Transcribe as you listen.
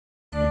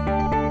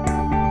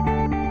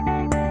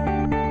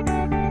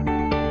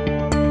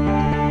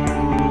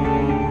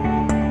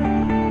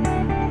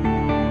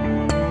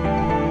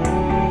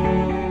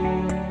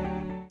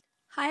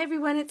Hi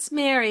everyone, it's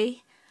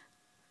Mary.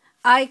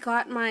 I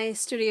got my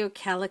Studio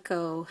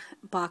Calico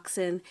box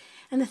in,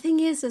 and the thing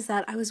is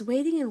that I was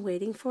waiting and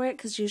waiting for it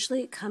because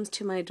usually it comes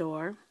to my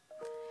door.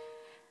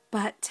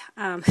 But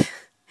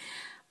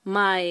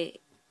my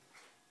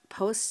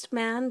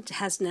postman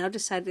has now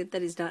decided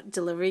that he's not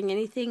delivering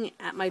anything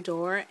at my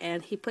door,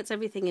 and he puts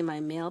everything in my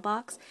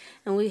mailbox.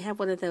 And we have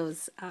one of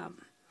those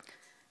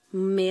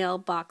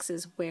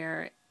mailboxes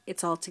where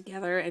it's all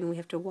together and we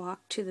have to walk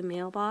to the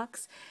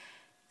mailbox.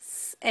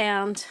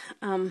 And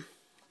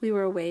we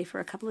were away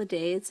for a couple of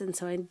days, and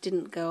so I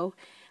didn't go.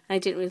 I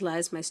didn't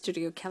realize my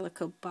Studio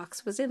Calico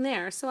box was in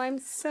there, so I'm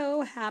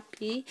so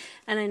happy.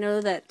 And I know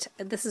that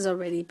this has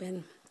already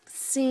been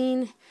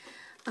seen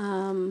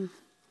or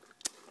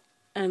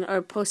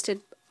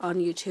posted on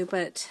YouTube,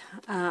 but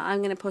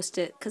I'm going to post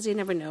it because you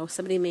never know.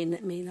 Somebody may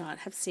not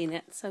have seen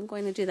it, so I'm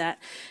going to do that.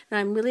 And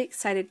I'm really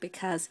excited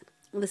because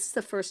this is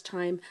the first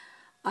time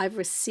I've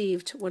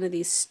received one of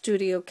these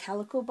Studio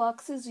Calico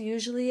boxes.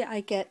 Usually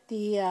I get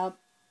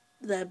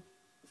get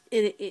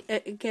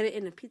it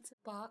in a pizza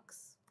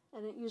box,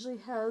 and it usually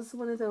has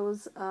one of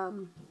those.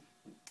 I'm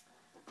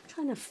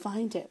trying to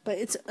find it, but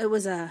it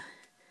was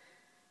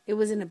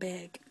in a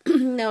bag.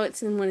 No,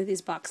 it's in one of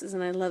these boxes,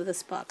 and I love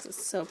this box.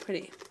 It's so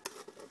pretty.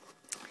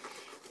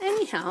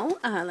 Anyhow,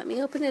 let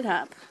me open it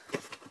up,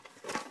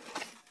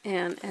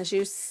 and as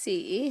you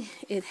see,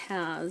 it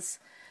has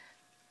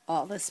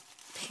all this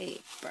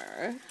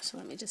paper. So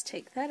let me just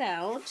take that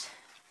out,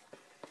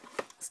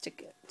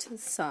 stick it to the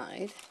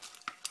side.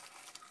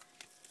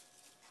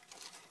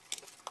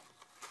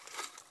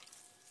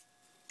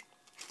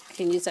 I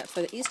can use that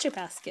for the Easter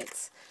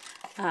baskets.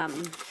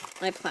 I'm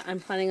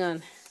planning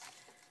on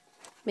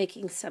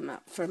making some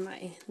up for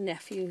my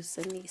nephews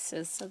and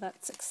nieces, so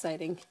that's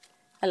exciting.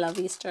 I love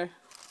Easter.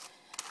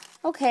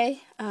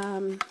 Okay,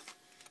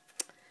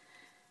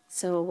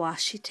 so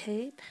washi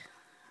tape.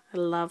 I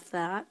love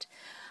that.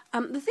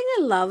 The thing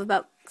I love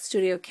about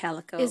Studio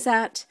Calico is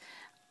that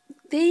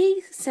they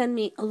send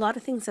me a lot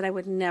of things that I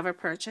would never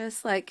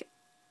purchase. Like,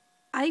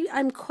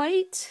 I'm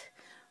quite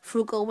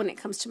frugal when it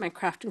comes to my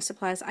crafting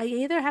supplies. I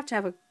either have to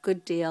have a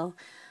good deal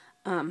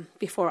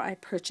before I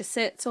purchase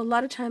it. So a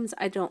lot of times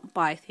I don't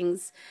buy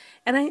things.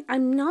 And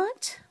I'm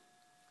not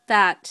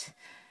that,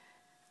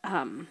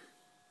 I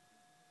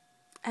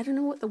don't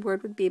know what the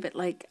word would be, but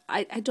like,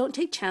 I don't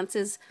take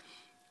chances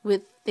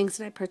with things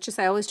that I purchase.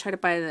 I always try to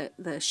buy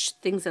the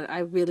things that I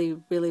really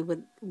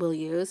will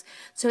use.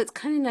 So it's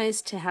kind of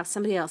nice to have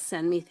somebody else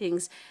send me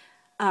things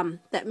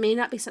that may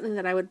not be something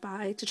that I would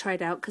buy to try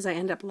it out because I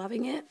end up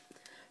loving it.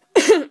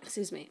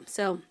 Excuse me.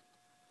 So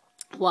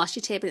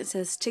washi tape, and it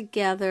says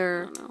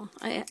together.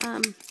 I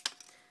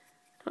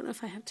don't know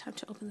if I have time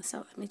to open this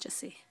out. Let me just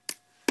see.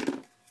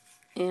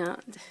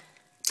 And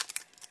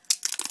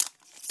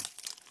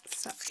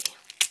sorry.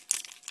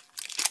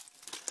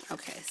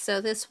 Okay,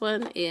 so this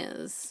one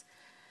is,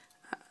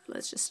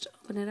 let's just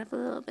open it up a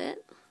little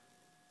bit.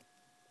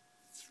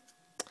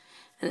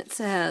 And it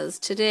says,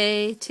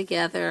 today,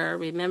 together,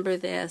 remember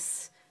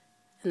this,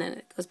 and then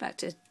it goes back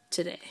to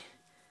today.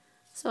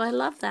 So I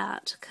love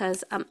that,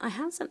 because I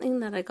have something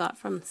that I got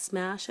from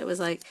Smash. It was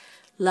like,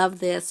 love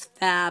this,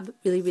 fab,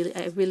 I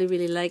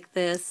really like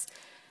this.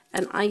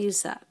 And I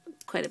use that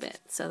quite a bit,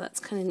 so that's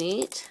kind of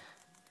neat.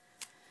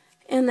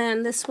 And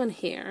then this one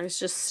here is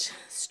just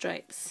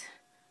stripes.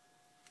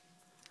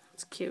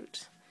 It's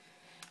cute.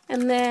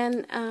 And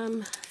then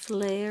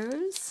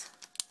flares.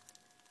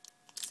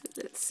 See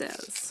what it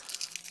says.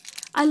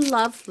 I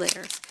love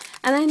flares.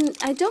 And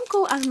I don't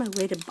go out of my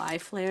way to buy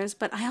flares,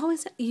 but I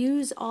always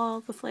use all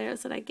the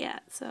flares that I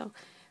get. So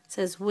it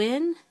says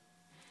win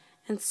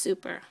and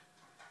super.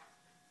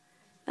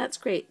 That's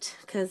great,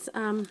 because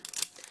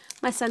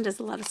my son does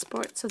a lot of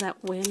sports, so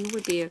that win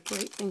would be a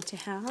great thing to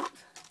have.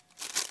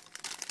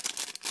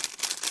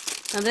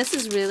 Now this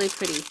is really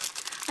pretty.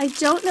 I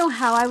don't know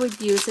how I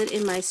would use it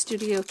in my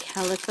Studio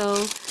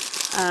Calico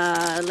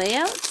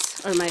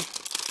layouts, or my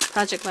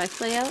Project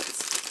Life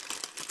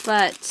layouts,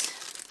 but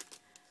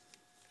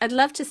I'd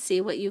love to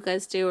see what you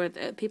guys do, or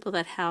the people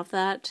that have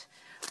that,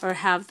 or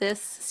have this,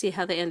 see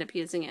how they end up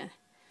using it.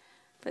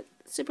 But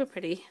super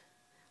pretty.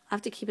 I'll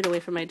have to keep it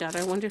away from my daughter.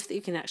 I wonder if you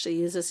can actually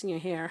use this in your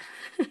hair,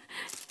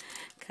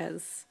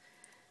 because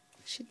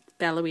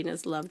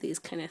ballerinas love these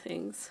kind of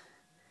things.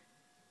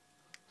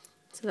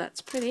 So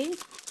that's pretty.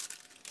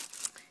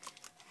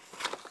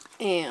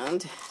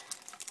 And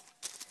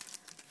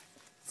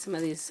some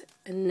of these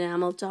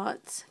enamel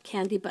dots,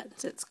 candy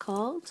buttons it's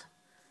called.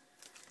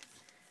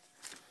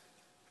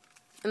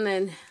 And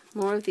then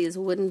more of these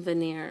wooden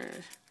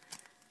veneer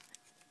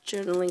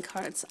journaling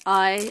cards.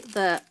 I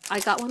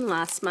got one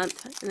last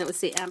month, and it was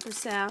the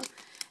ampersand,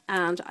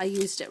 and I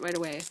used it right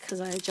away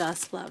because I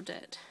just loved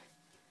it.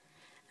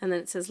 And then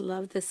it says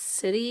love this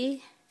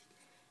city,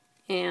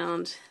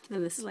 and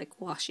then this is like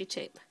washi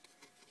tape.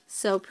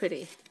 So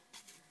pretty.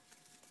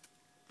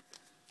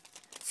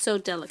 So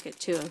delicate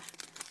too. I'm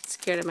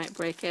scared I might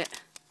break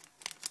it.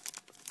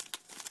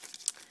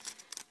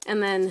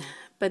 And then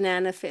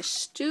Banana Fish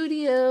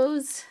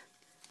Studios.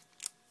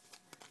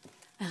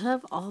 I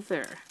love all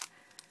their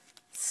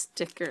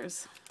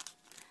stickers.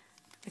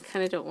 I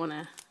kind of don't want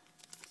to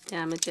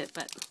damage it,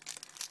 but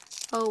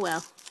oh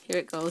well, here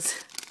it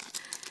goes.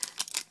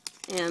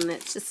 And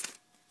it's just,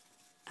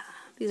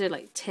 these are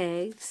like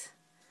tags,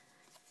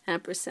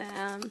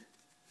 ampersand,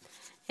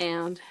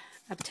 and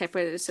a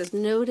typewriter that says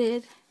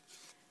noted. It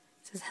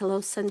says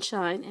hello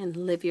sunshine and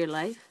live your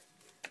life.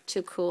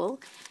 Too cool.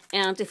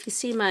 And if you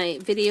see my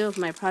video of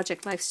my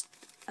Project Life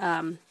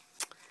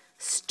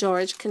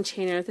storage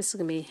container, this is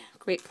going to be a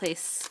great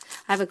place.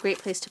 I have a great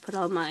place to put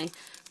all my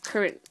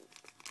current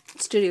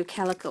Studio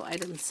Calico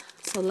items.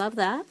 So love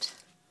that.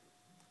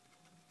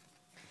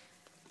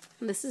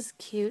 And this is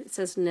cute. It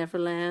says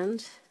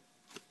Neverland.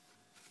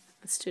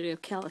 Studio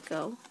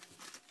Calico.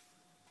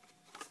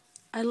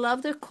 I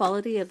love the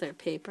quality of their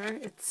paper.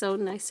 It's so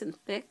nice and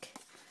thick.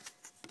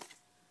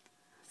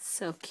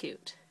 So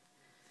cute.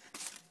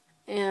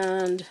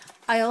 And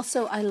I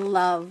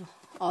love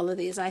all of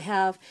these. I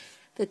have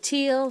the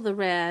teal, the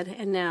red,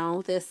 and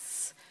now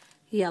this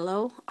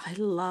yellow. I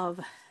love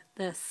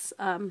this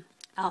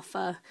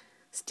alpha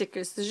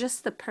stickers. They're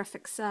just the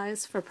perfect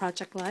size for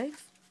Project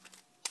Life.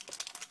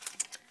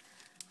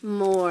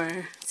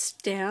 More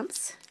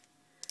stamps.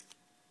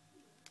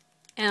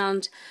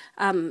 And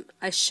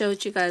I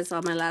showed you guys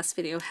on my last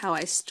video how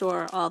I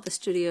store all the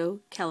Studio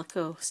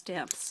Calico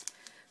stamps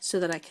so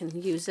that I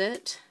can use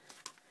it.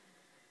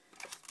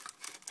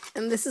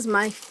 And this is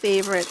my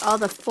favorite, all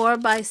the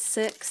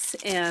 4x6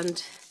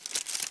 and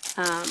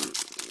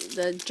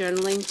the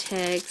journaling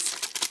tags.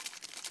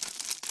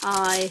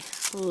 I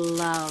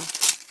love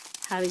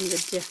having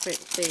the different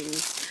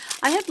things.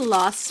 I had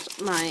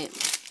lost my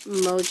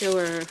mojo,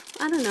 or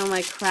I don't know,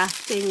 my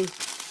crafting.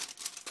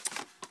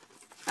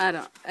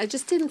 I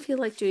just didn't feel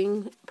like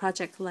doing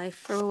Project Life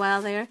for a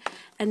while there.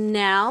 And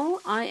now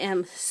I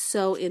am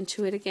so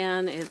into it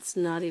again. It's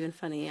not even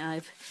funny.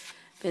 I've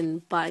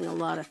been buying a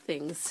lot of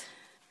things.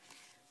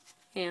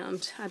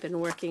 And I've been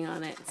working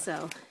on it,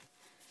 so.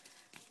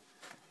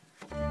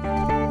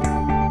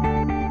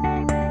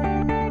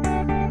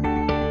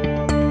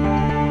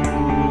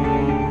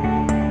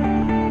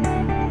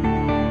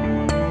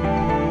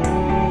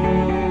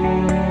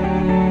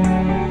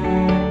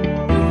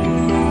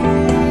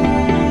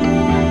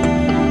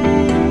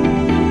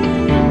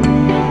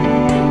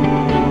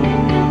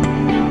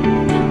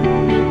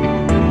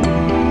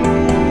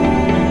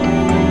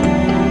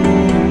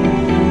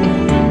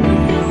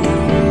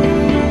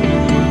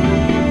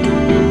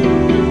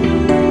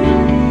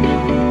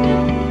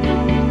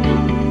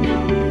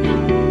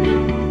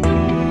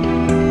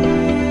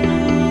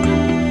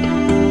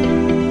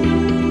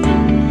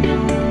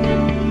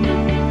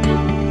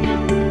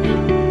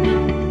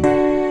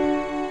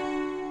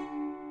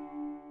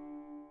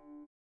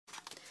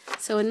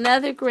 So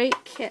another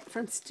great kit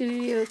from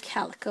Studio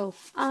Calico.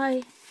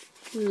 I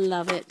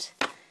love it.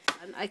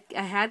 I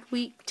had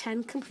week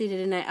 10 completed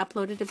and I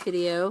uploaded a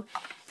video,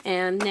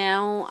 and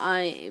now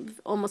I've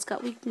almost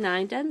got week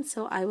 9 done,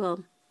 so I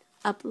will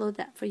upload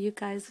that for you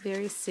guys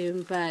very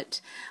soon.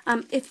 But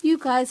if you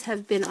guys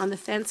have been on the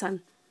fence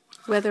on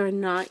whether or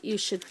not you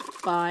should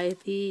buy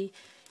the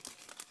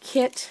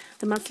kit,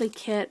 the monthly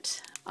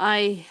kit,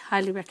 I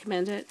highly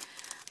recommend it.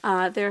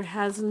 There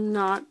has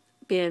not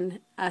been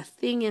a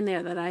thing in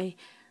there that I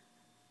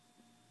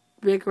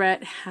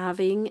regret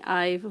having.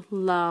 I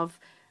love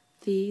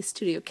the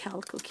Studio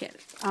Calico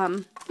Kit.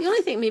 The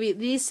only thing, maybe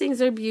these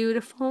things are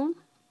beautiful,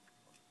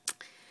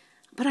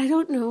 but I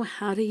don't know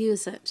how to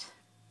use it.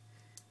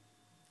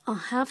 I'll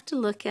have to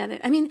look at it.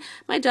 I mean,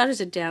 my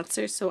daughter's a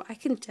dancer, so I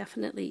can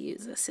definitely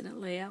use this in a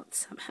layout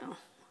somehow.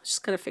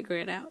 Just gotta figure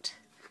it out.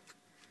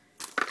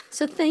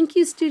 So thank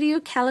you, Studio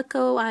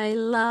Calico. I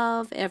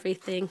love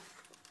everything.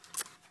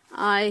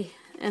 I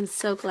am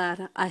so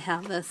glad I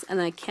have this, and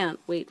I can't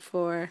wait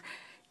for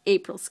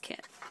April's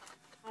kit.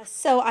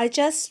 So I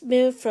just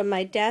moved from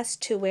my desk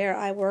to where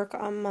I work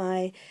on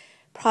my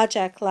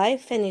Project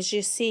Life, and as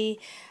you see,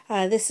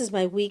 this is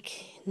my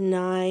week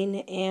 9,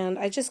 and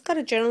I just got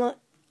a journal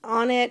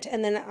on it,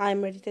 and then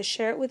I'm ready to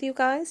share it with you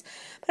guys.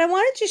 But I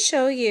wanted to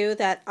show you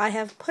that I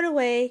have put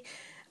away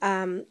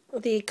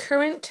the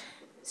current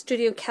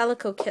Studio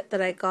Calico kit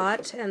that I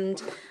got, and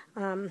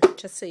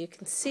just so you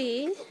can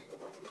see,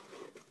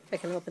 I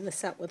can open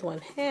this up with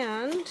one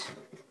hand,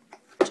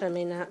 which I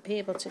may not be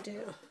able to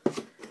do.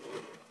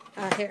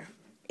 Here,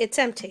 it's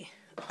empty.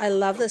 I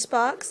love this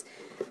box,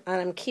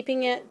 and I'm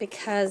keeping it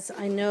because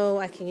I know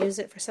I can use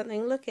it for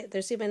something. Look,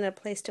 there's even a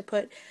place to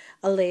put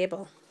a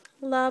label.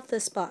 Love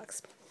this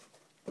box.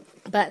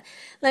 But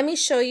let me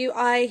show you,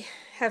 I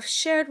have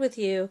shared with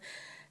you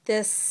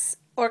this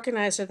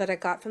organizer that I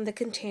got from the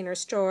Container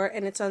Store,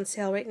 and it's on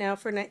sale right now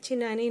for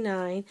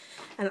 $19.99,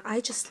 and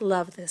I just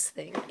love this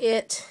thing.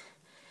 It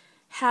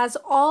has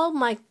all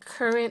my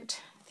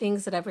current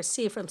things that I've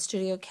received from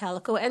Studio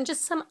Calico and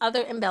just some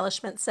other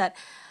embellishments that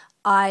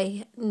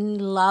I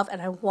love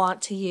and I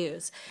want to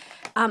use.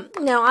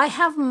 Now I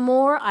have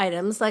more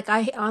items, like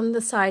on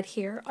the side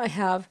here I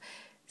have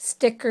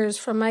stickers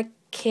from my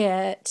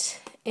kit,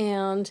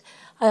 and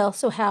I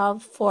also have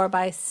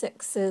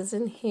 4x6s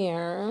in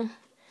here,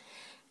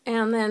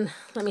 And then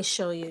let me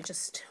show you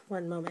just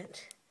one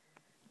moment.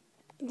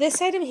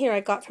 This item here I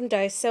got from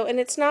Daiso, and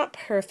it's not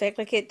perfect.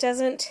 Like, it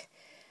doesn't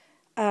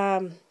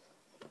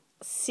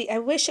see. I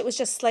wish it was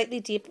just slightly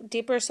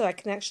deeper so I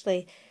can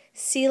actually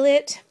seal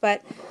it.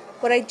 But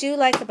what I do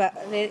like about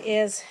it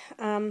is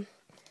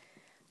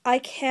I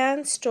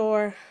can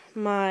store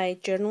my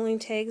journaling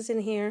tags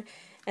in here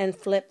and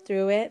flip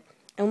through it.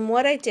 And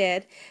what I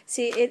did,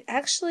 see, it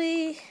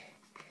actually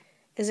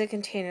is a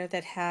container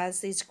that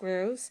has these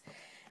grooves,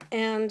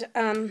 and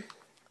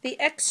the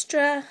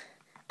extra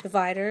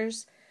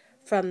dividers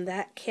from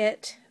that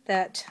kit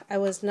that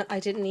I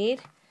didn't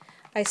need,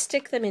 I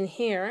stick them in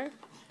here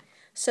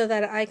so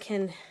that I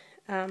can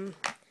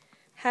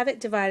have it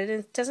divided. And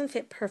it doesn't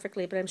fit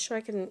perfectly, but I'm sure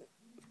I can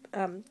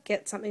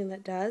get something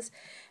that does.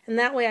 And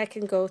that way I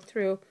can go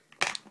through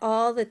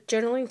all the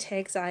journaling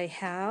tags I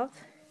have.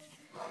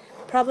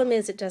 Problem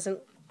is it doesn't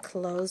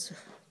close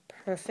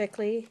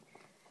perfectly,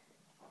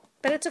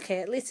 but it's okay.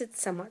 At least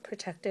it's somewhat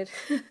protected.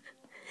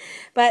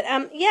 But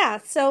yeah,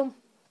 so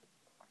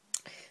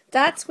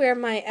that's where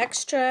my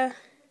extra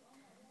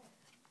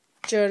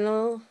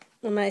journal,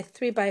 my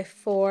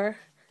 3x4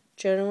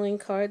 journaling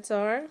cards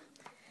are.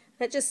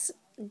 That just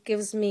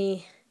gives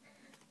me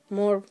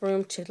more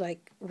room to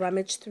like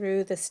rummage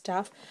through the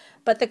stuff.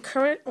 But the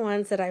current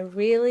ones that I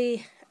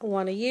really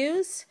want to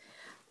use,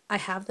 I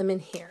have them in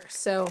here.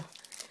 So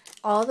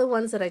all the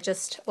ones that I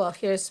just, well,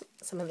 here's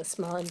some of the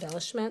small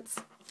embellishments.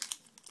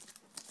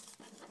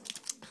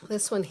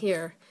 This one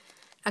here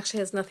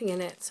actually has nothing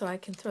in it, so I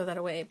can throw that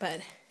away.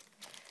 But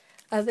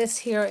this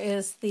here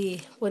is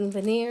the wooden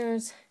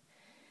veneers,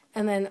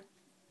 and then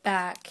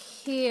back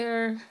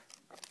here,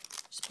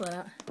 just pull it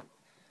out,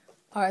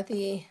 are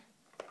the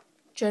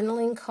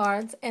journaling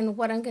cards. And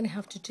what I'm going to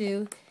have to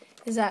do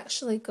is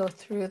actually go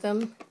through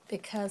them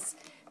because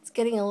it's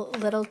getting a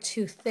little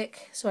too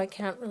thick, so I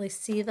can't really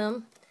see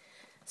them.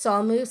 So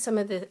I'll move some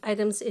of the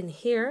items in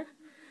here.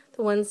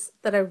 The ones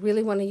that I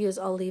really want to use,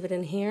 I'll leave it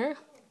in here.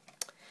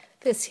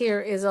 This here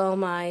is all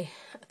my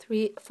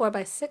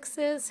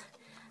 4x6s.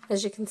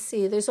 As you can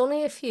see, there's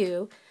only a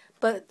few,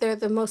 but they're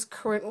the most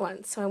current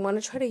ones, so I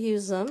want to try to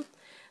use them.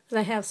 Then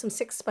I have some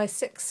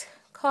 6x6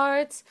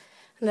 cards,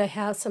 and I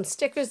have some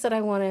stickers that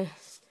I want to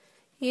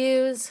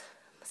use,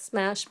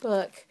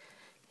 Smashbook,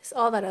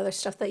 all that other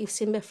stuff that you've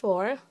seen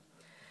before.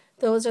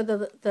 Those are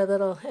the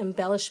little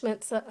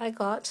embellishments that I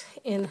got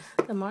in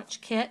the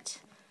March kit.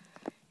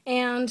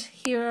 And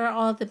here are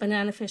all the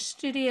Banana Fish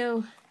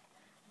Studio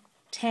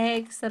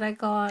tags that I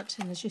got,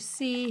 and as you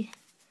see,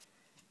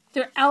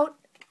 they're out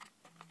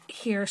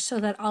here so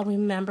that I'll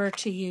remember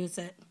to use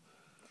it.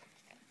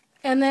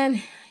 And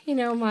then, you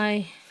know,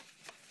 my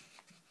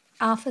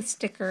alpha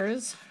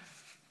stickers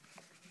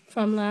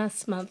from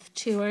last month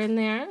too are in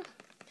there,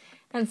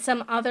 and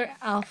some other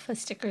alpha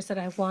stickers that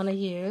I want to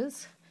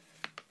use.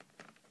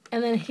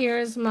 And then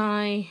here's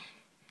my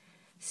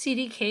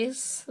CD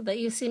case that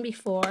you've seen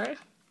before,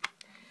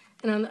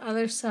 and on the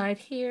other side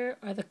here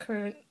are the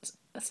current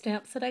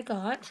stamps that I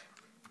got,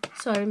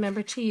 so I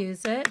remember to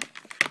use it.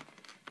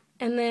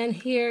 And then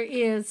here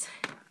is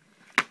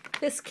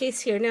this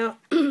case here. Now,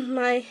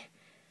 my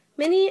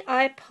mini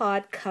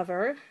iPod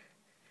cover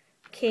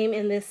came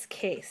in this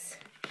case,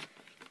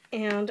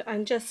 and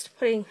I'm just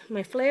putting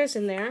my flares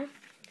in there,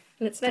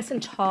 and it's nice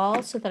and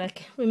tall so that I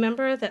can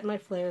remember that my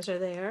flares are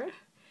there.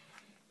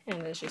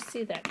 And as you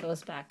see, that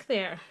goes back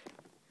there.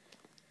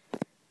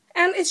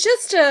 And it's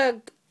just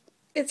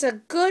it's a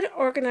good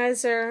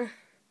organizer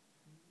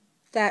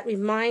that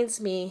reminds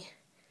me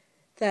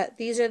that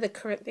these are the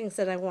current things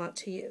that I want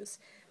to use.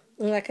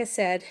 And like I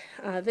said,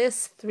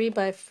 this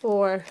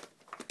 3x4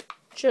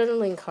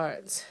 journaling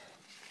cards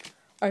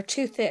are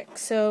too thick,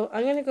 so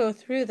I'm going to go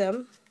through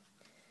them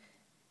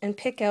and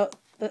pick out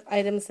the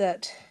items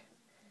that,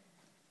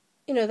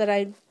 you know, that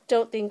I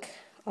don't think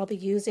I'll be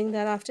using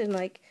that often.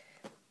 Like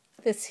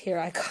this here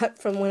I got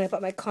from when I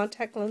bought my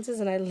contact lenses,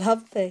 and I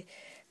love the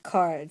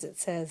cards. It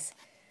says,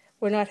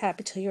 "We're not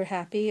happy till you're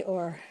happy,"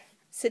 or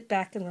 "Sit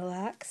back and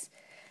relax."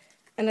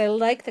 And I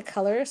like the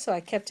color, so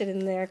I kept it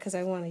in there because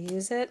I want to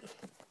use it.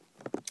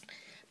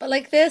 But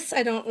like this,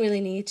 I don't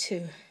really need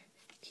to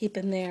keep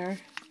in there.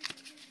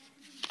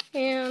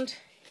 And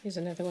here's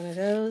another one of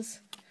those.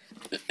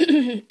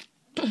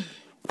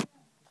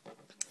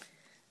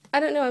 I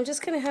don't know, I'm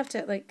just going to have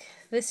to, like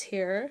this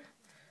here,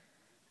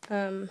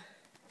 I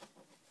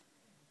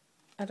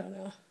don't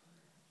know.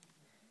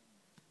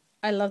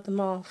 I love them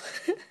all.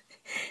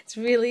 It's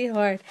really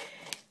hard.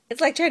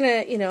 It's like trying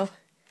to, you know,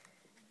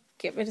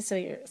 get rid of some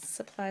of your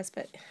supplies,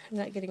 but I'm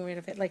not getting rid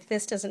of it. Like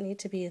this doesn't need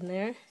to be in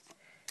there.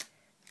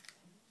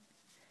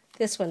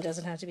 This one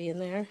doesn't have to be in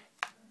there.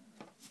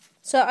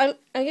 So I'm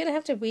going to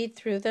have to weed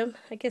through them.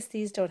 I guess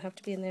these don't have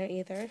to be in there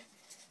either,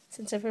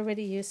 since I've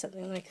already used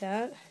something like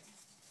that.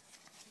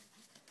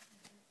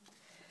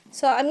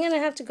 So I'm going to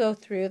have to go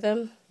through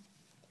them.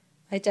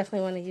 I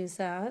definitely want to use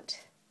that.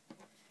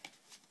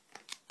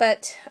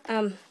 But, yeah,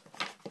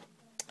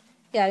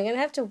 I'm going to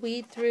have to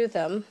weed through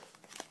them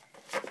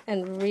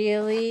and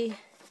really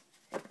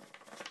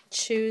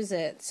choose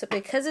it. So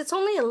because it's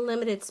only a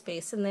limited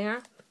space in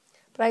there,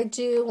 but I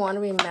do want to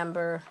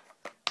remember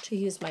to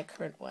use my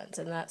current ones,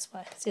 and that's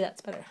why. See,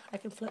 that's better. I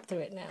can flip through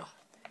it now.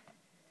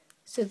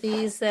 So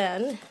these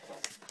then,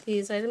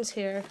 these items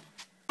here,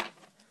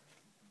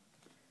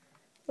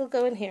 will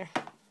go in here.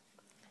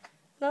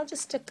 And I'll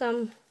just stick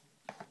them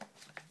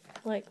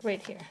like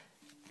right here.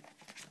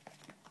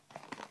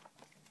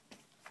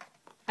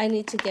 I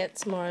need to get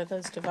some more of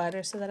those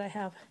dividers so that I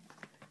have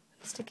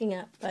sticking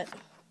up, but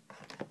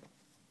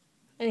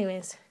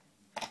anyways.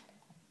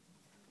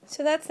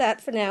 So that's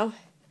that for now.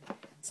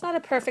 It's not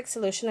a perfect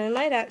solution. I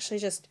might actually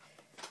just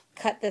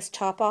cut this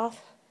top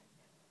off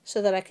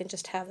so that I can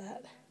just have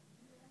that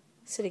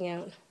sitting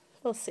out.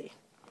 We'll see.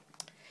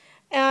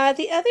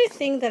 The other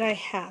thing that I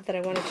have that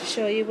I wanted to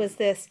show you was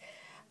this.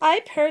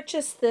 I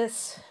purchased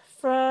this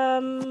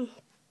from,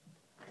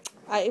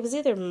 it was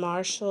either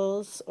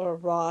Marshall's or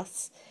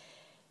Ross.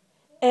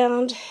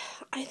 And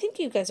I think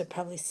you guys have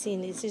probably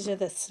seen these. These are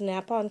the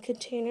snap-on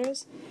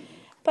containers.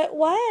 But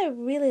why I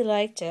really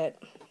liked it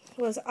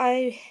was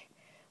I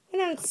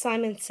went on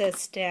Simon Says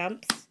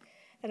Stamps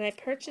and I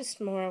purchased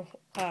more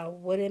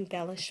wood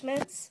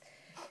embellishments.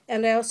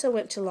 And I also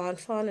went to Lawn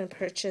Fawn and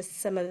purchased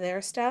some of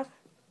their stuff.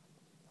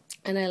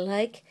 And I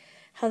like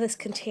how this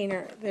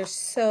container, they're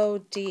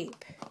so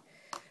deep.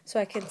 So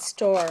I can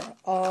store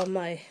all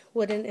my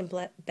wooden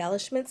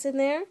embellishments in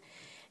there.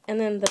 And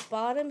then the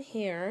bottom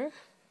here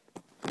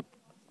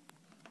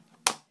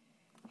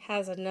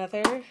has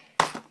another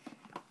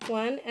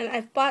one, and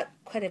I've bought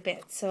quite a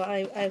bit, so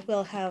I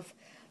will have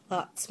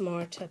lots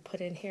more to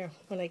put in here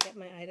when I get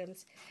my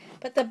items.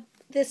 But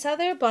this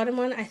other bottom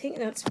one, I think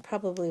that's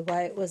probably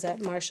why it was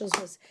at Marshall's,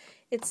 was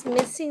it's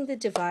missing the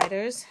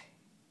dividers.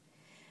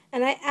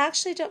 And I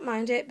actually don't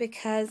mind it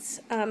because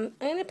I'm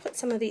going to put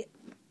some of the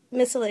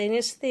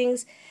miscellaneous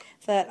things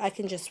that I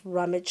can just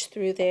rummage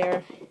through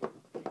there.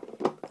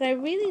 But I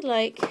really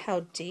like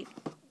how deep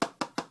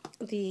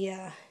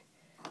the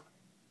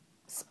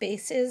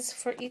space is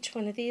for each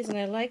one of these, and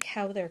I like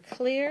how they're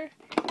clear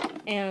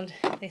and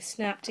they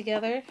snap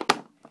together,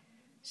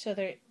 so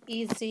they're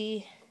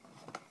easy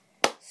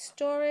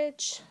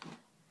storage,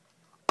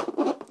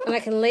 and I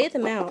can lay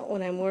them out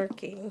when I'm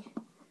working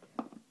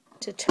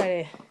to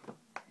try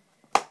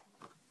to,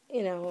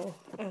 you know,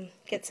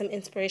 get some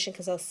inspiration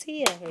because I'll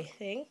see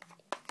everything.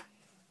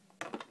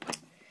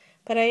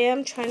 But I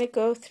am trying to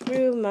go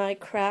through my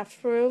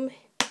craft room,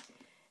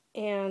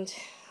 and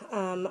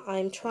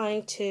I'm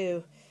trying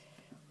to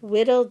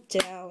whittle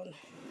down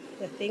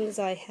the things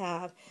I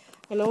have.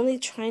 I'm only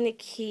trying to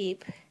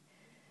keep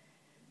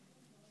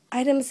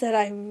items that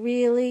I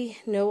really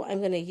know I'm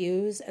going to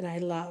use and I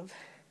love.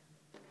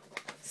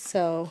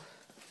 So,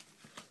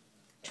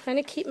 trying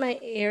to keep my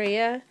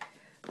area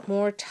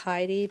more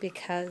tidy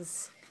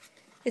because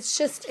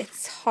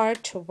it's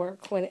hard to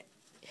work when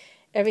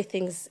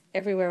everything's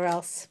everywhere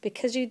else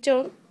because you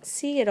don't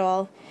see it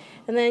all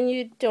and then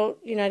you're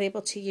not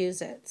able to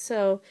use it.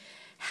 So,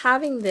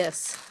 having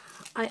this,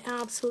 I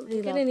absolutely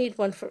love. I'm going to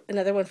need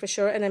another one for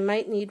sure, and I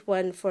might need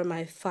one for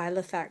my file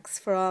effects,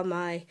 for all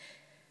my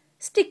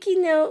sticky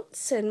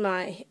notes and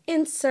my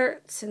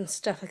inserts and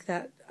stuff like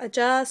that. I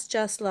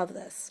just love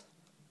this.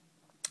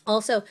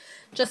 Also,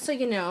 just so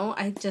you know,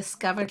 I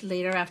discovered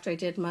later after I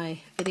did my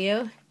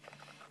video,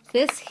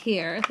 this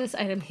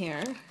item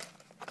here,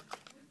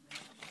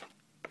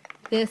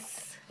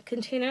 this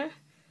container,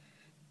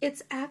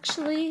 it's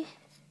actually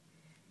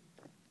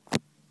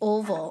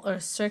oval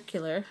or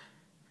circular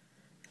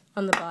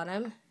on the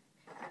bottom,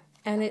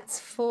 and it's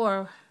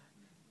for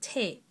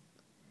tape.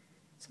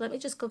 So let me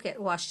just go get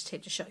washi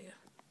tape to show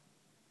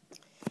you.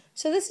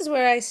 So this is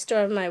where I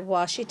store my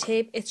washi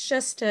tape. It's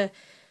just a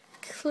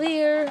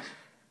clear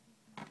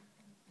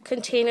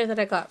container that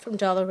I got from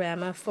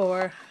Dollarama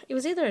for, it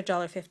was either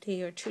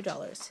 $1.50 or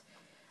 $2.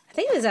 I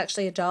think it was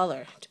actually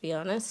 $1, to be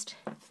honest.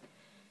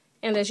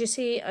 And as you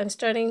see, I'm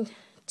starting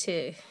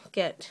to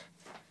get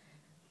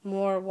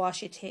more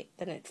washi tape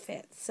than it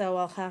fits. So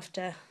I'll have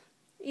to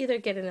either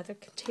get another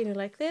container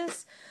like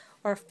this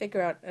or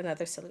figure out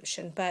another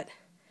solution. But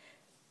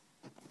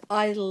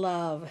I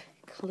love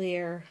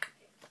clear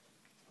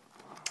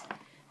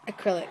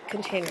acrylic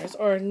containers,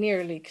 or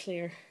nearly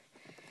clear.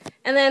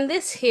 And then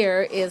this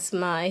here is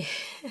my,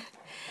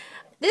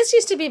 this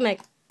used to be my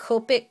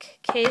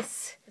Copic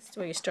case. This is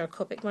where you store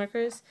Copic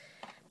markers.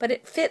 But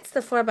it fits the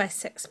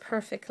 4x6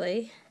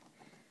 perfectly.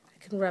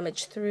 I can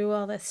rummage through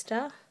all this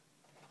stuff.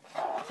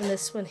 And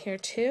this one here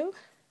too.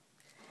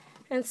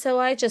 And so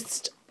I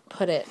just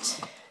put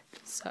it,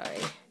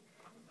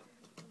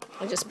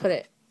 I just put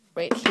it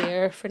right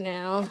here for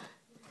now,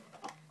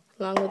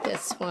 along with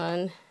this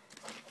one.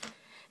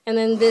 And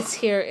then this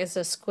here is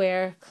a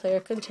square clear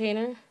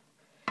container.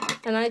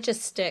 And I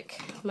just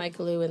stick my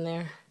glue in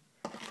there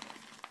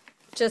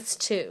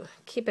just to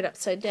keep it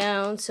upside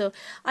down. So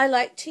I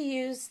like to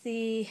use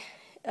the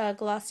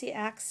glossy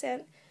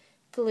accent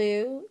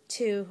glue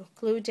to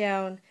glue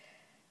down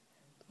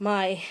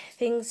my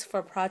things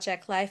for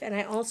Project Life, and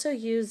I also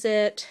use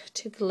it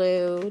to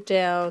glue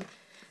down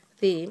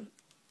the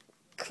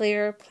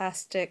clear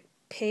plastic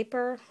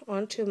paper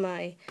onto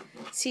my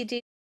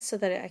CD so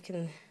that I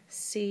can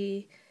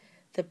see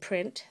the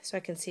print, so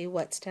I can see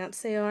what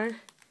stamps they are.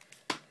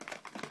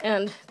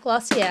 And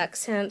glossy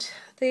accent,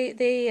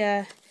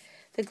 the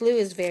glue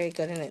is very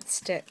good and it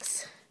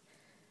sticks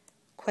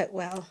quite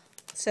well.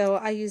 So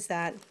I use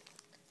that.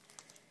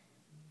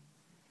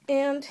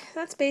 And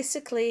that's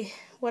basically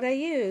what I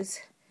use.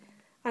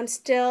 I'm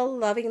still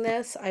loving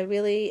this. I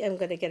really am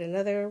going to get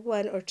another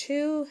one or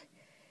two.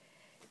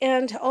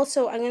 And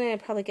also I'm going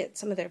to probably get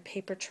some of their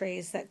paper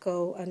trays that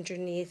go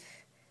underneath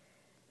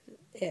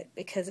it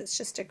because it's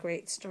just a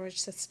great storage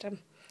system.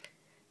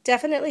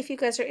 Definitely, if you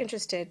guys are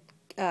interested,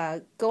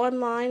 go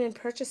online and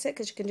purchase it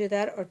because you can do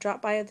that, or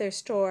drop by their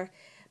store.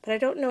 But I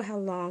don't know how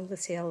long the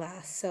sale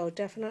lasts, so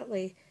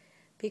definitely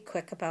be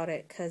quick about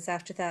it because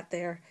after that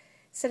they're,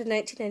 instead of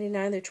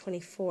 $19.99, they're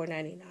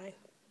 $24.99.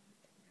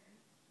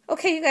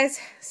 Okay, you guys,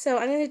 so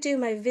I'm going to do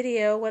my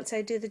video once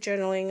I do the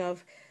journaling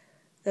of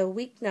the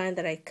week 9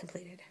 that I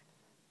completed.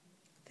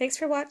 Thanks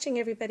for watching,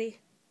 everybody.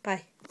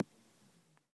 Bye.